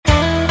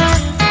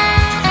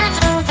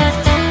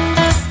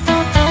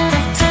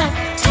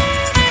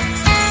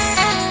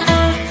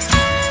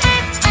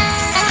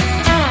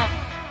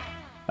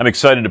I'm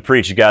excited to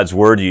preach God's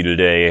Word to you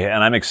today,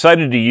 and I'm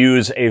excited to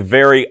use a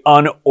very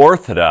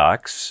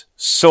unorthodox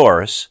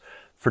source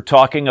for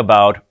talking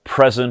about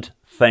present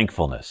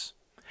thankfulness.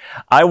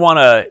 I want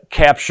to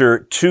capture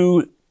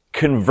two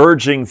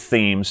converging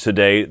themes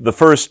today. The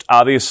first,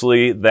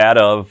 obviously, that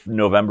of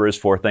November is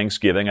for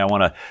Thanksgiving. I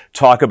want to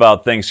talk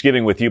about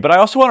Thanksgiving with you, but I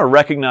also want to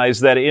recognize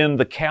that in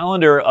the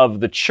calendar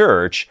of the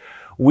church,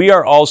 we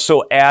are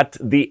also at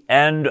the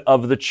end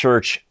of the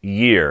church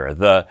year,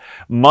 the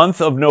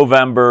month of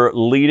November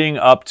leading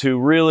up to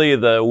really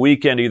the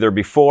weekend either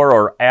before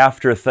or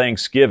after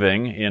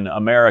Thanksgiving, in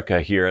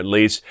America here at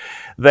least,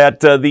 that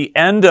the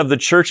end of the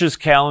church's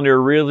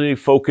calendar really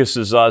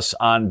focuses us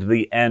on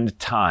the end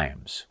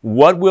times.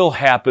 What will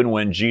happen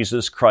when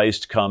Jesus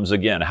Christ comes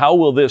again? How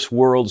will this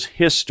world's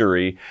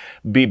history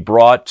be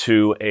brought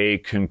to a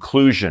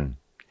conclusion?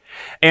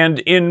 And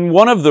in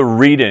one of the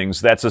readings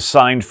that's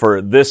assigned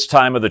for this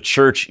time of the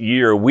church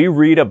year, we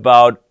read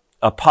about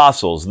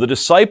apostles, the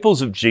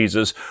disciples of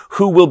Jesus,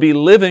 who will be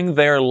living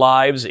their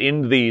lives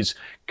in these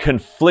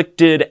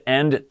conflicted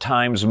end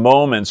times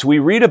moments. We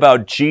read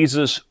about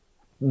Jesus'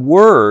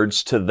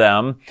 words to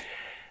them,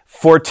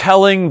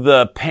 foretelling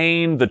the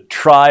pain, the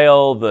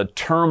trial, the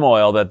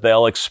turmoil that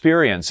they'll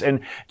experience.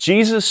 And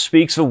Jesus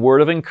speaks a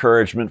word of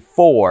encouragement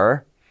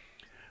for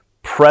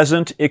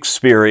present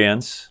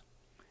experience,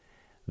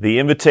 the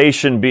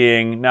invitation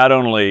being not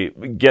only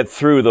get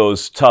through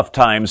those tough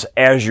times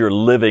as you're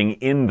living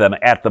in them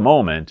at the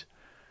moment,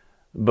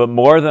 but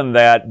more than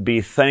that,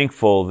 be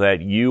thankful that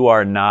you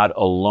are not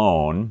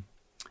alone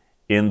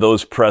in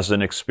those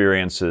present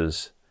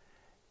experiences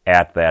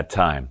at that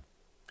time.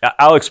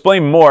 I'll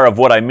explain more of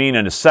what I mean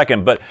in a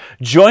second, but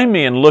join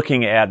me in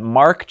looking at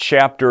Mark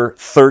chapter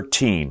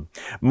 13.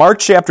 Mark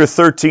chapter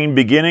 13,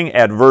 beginning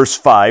at verse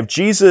 5,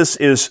 Jesus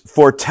is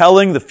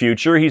foretelling the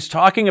future. He's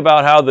talking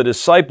about how the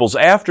disciples,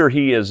 after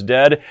he is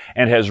dead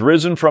and has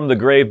risen from the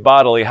grave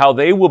bodily, how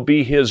they will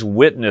be his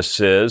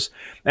witnesses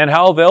and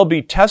how they'll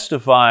be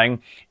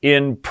testifying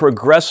in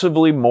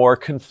progressively more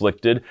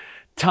conflicted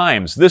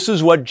times. This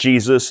is what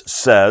Jesus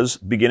says,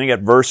 beginning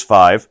at verse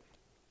 5.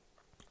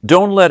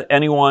 Don't let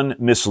anyone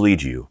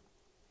mislead you.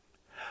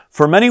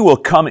 For many will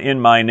come in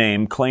my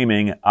name,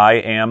 claiming I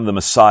am the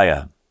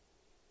Messiah.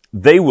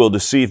 They will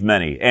deceive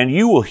many, and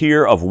you will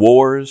hear of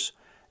wars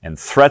and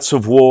threats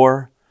of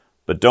war,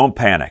 but don't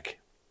panic.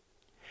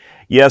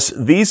 Yes,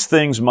 these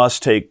things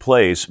must take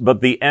place,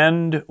 but the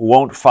end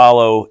won't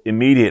follow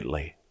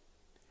immediately.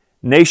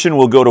 Nation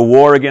will go to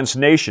war against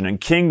nation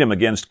and kingdom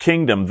against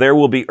kingdom. There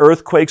will be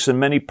earthquakes in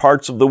many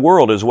parts of the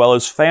world as well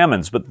as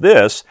famines. But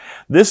this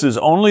is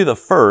only the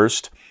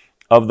first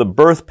of the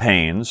birth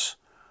pains,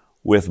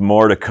 with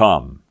more to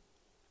come.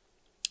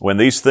 When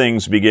these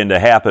things begin to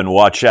happen,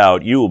 watch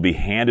out. You will be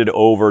handed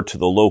over to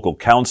the local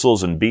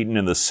councils and beaten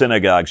in the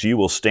synagogues. You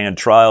will stand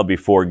trial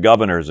before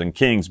governors and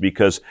kings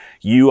because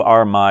you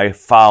are my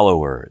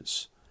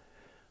followers.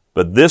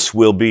 But this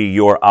will be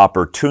your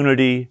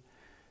opportunity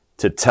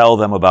to tell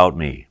them about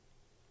me.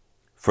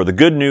 For the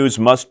good news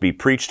must be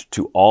preached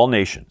to all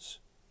nations.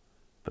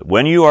 But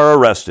when you are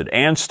arrested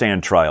and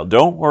stand trial,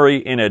 don't worry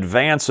in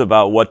advance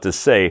about what to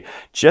say.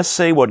 Just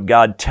say what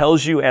God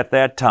tells you at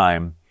that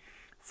time,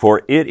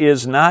 for it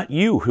is not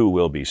you who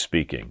will be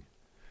speaking,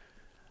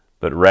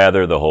 but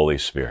rather the Holy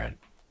Spirit.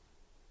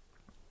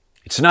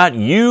 It's not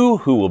you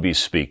who will be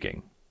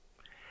speaking.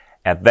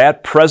 At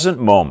that present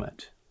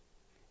moment,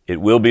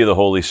 it will be the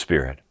Holy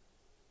Spirit.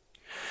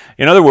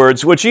 In other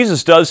words, what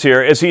Jesus does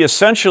here is he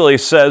essentially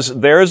says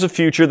there is a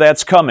future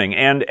that's coming,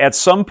 and at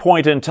some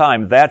point in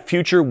time, that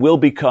future will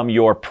become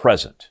your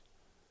present.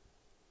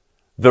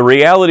 The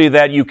reality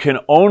that you can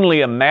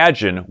only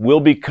imagine will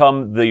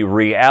become the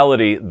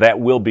reality that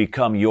will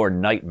become your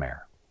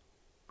nightmare.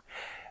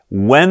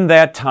 When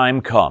that time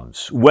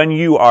comes, when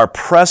you are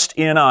pressed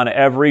in on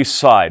every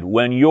side,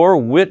 when your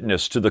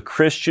witness to the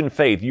Christian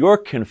faith, your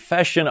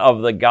confession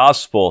of the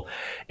gospel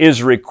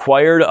is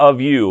required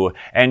of you,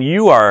 and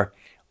you are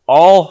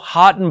all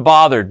hot and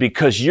bothered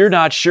because you're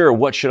not sure,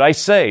 what should I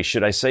say?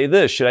 Should I say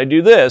this? Should I do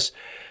this?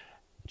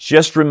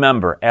 Just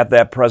remember, at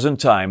that present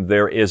time,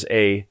 there is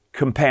a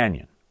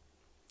companion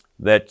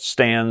that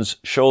stands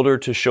shoulder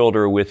to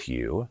shoulder with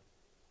you,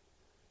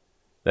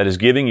 that is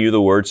giving you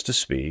the words to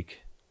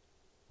speak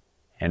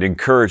and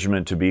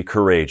encouragement to be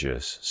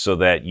courageous so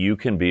that you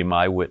can be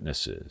my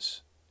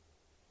witnesses,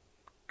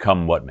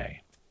 come what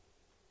may.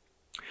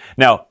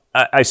 Now,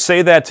 I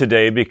say that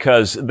today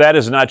because that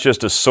is not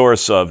just a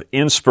source of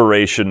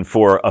inspiration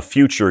for a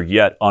future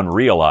yet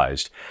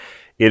unrealized.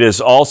 It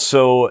is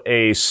also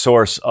a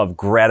source of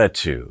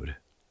gratitude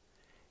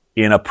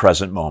in a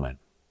present moment.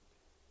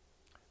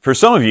 For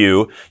some of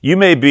you, you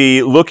may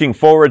be looking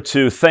forward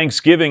to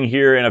Thanksgiving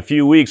here in a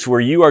few weeks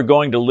where you are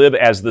going to live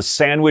as the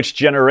sandwich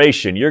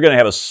generation. You're going to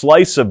have a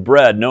slice of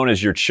bread known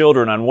as your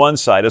children on one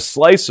side, a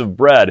slice of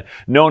bread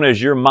known as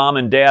your mom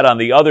and dad on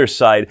the other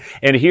side,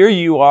 and here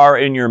you are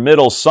in your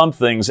middle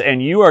somethings,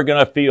 and you are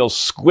going to feel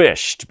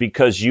squished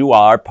because you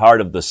are part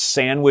of the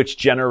sandwich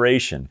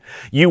generation.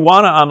 You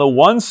want to, on the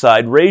one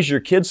side, raise your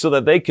kids so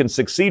that they can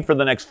succeed for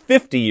the next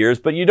 50 years,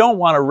 but you don't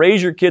want to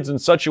raise your kids in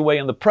such a way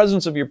in the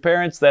presence of your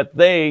parents that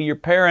your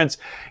parents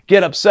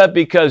get upset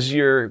because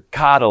you're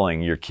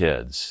coddling your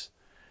kids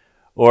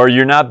or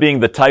you're not being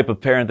the type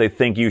of parent they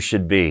think you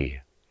should be.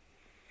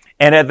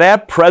 And at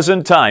that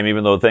present time,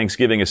 even though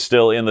Thanksgiving is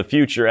still in the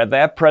future, at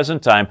that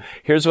present time,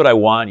 here's what I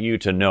want you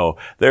to know.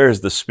 There is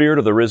the Spirit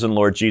of the risen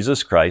Lord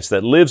Jesus Christ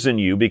that lives in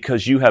you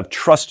because you have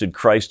trusted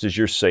Christ as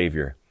your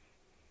Savior.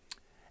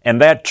 And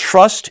that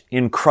trust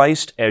in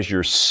Christ as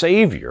your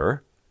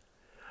Savior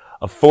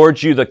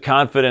affords you the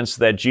confidence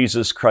that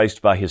Jesus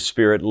Christ by His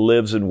Spirit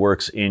lives and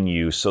works in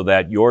you so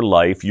that your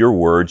life, your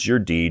words, your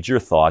deeds, your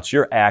thoughts,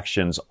 your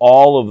actions,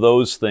 all of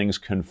those things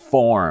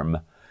conform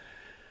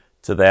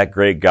to that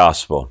great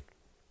gospel.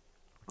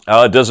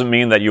 It doesn't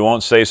mean that you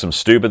won't say some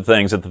stupid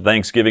things at the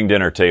Thanksgiving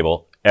dinner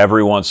table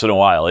every once in a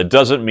while. It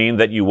doesn't mean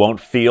that you won't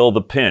feel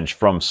the pinch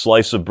from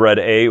slice of bread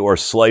A or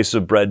slice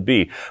of bread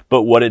B.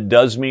 But what it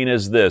does mean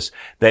is this,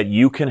 that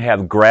you can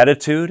have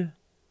gratitude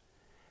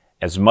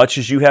as much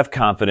as you have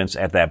confidence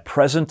at that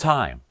present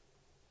time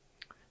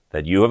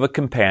that you have a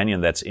companion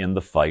that's in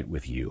the fight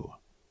with you.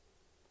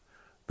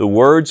 The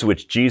words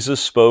which Jesus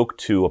spoke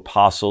to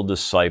apostle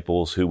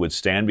disciples who would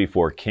stand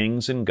before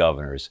kings and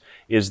governors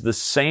is the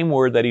same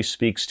word that He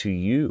speaks to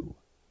you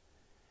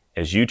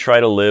as you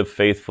try to live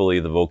faithfully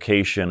the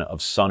vocation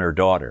of son or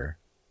daughter,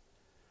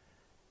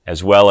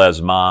 as well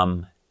as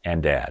mom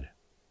and dad,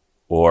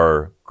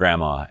 or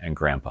grandma and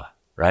grandpa,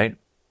 right?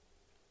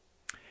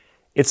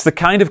 It's the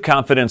kind of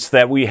confidence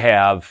that we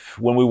have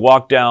when we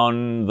walk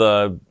down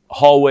the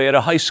hallway at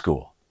a high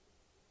school.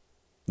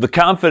 The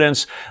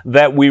confidence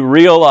that we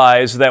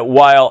realize that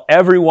while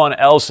everyone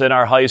else in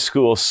our high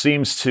school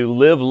seems to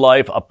live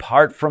life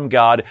apart from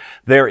God,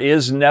 there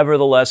is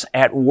nevertheless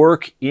at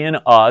work in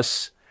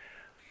us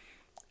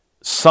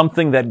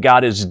something that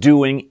God is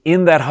doing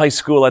in that high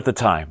school at the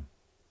time.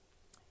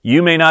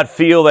 You may not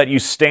feel that you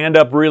stand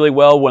up really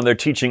well when they're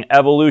teaching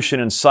evolution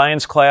in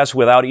science class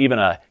without even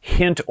a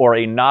hint or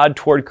a nod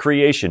toward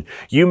creation.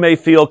 You may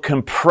feel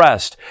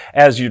compressed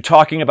as you're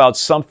talking about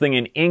something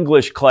in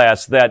English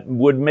class that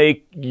would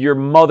make your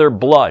mother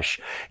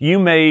blush. You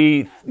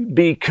may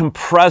be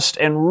compressed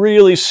and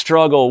really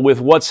struggle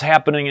with what's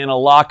happening in a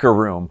locker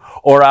room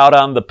or out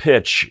on the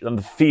pitch, on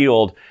the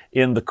field,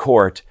 in the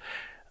court.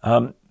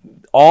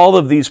 All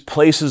of these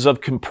places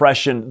of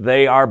compression,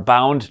 they are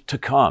bound to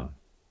come.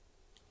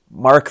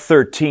 Mark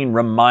 13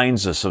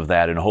 reminds us of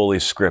that in Holy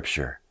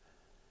Scripture.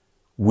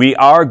 We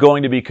are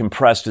going to be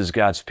compressed as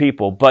God's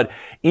people, but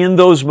in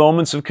those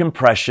moments of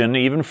compression,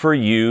 even for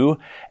you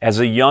as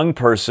a young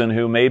person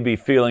who may be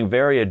feeling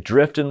very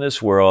adrift in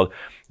this world,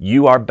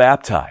 you are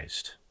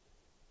baptized.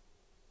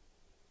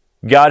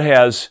 God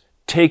has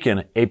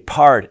taken a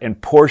part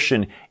and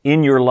portion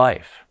in your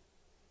life.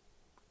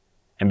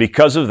 And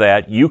because of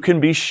that, you can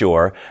be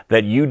sure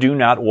that you do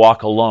not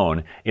walk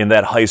alone in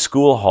that high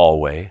school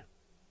hallway.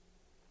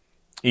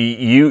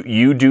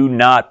 You do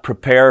not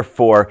prepare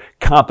for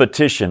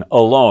competition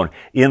alone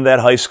in that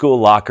high school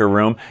locker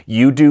room.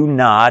 You do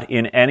not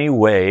in any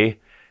way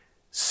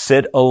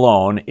sit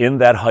alone in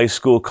that high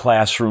school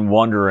classroom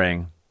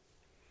wondering,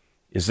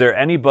 is there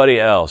anybody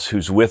else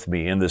who's with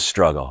me in this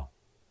struggle?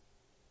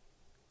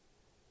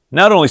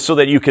 Not only so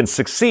that you can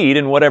succeed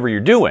in whatever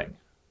you're doing,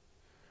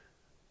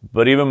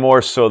 but even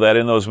more so that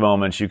in those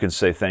moments you can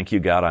say, thank you,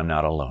 God, I'm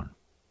not alone.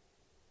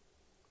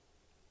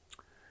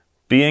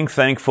 Being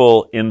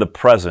thankful in the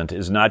present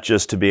is not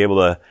just to be able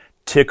to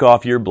tick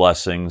off your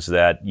blessings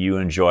that you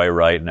enjoy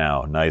right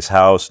now. Nice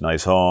house,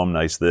 nice home,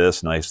 nice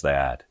this, nice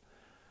that.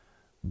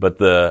 But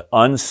the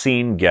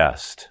unseen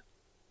guest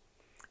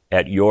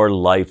at your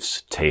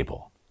life's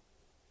table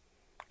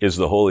is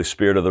the Holy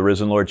Spirit of the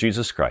risen Lord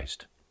Jesus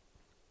Christ.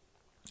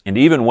 And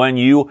even when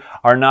you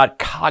are not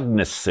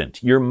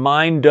cognizant, your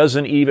mind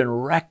doesn't even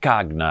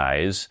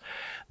recognize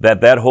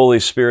that that Holy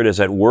Spirit is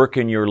at work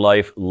in your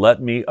life,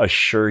 let me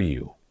assure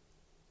you,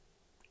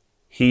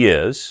 He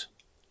is.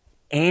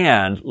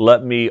 And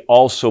let me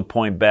also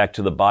point back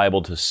to the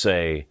Bible to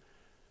say,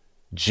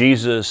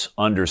 Jesus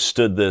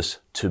understood this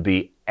to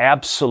be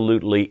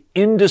absolutely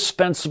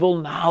indispensable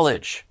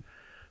knowledge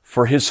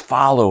for His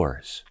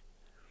followers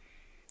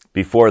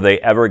before they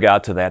ever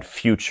got to that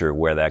future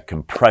where that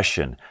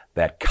compression,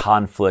 that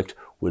conflict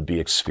would be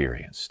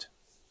experienced.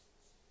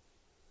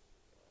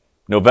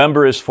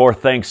 November is for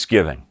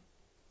Thanksgiving.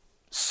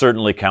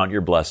 Certainly count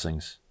your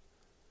blessings.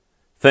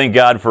 Thank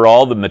God for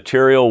all the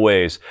material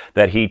ways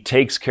that He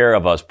takes care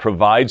of us,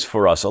 provides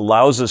for us,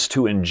 allows us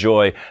to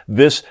enjoy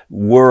this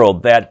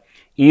world that,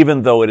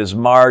 even though it is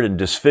marred and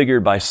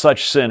disfigured by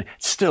such sin,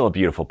 it's still a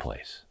beautiful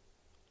place.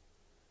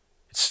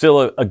 It's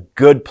still a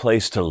good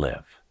place to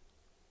live.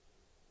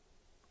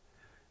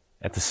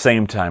 At the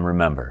same time,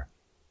 remember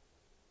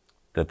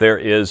that there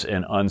is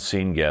an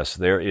unseen guest.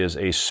 There is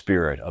a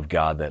Spirit of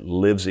God that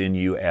lives in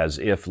you as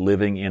if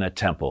living in a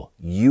temple.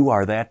 You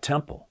are that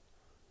temple.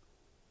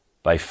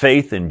 By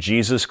faith in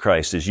Jesus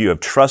Christ, as you have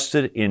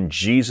trusted in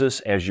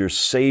Jesus as your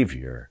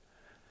Savior,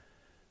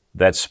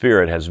 that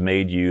Spirit has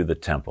made you the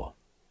temple.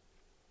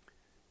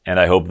 And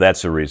I hope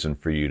that's a reason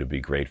for you to be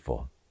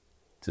grateful,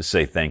 to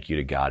say thank you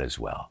to God as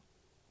well.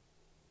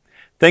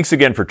 Thanks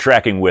again for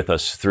tracking with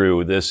us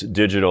through this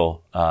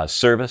digital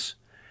service.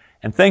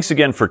 And thanks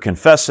again for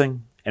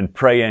confessing and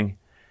praying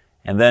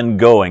and then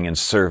going and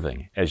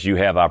serving as you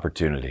have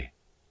opportunity.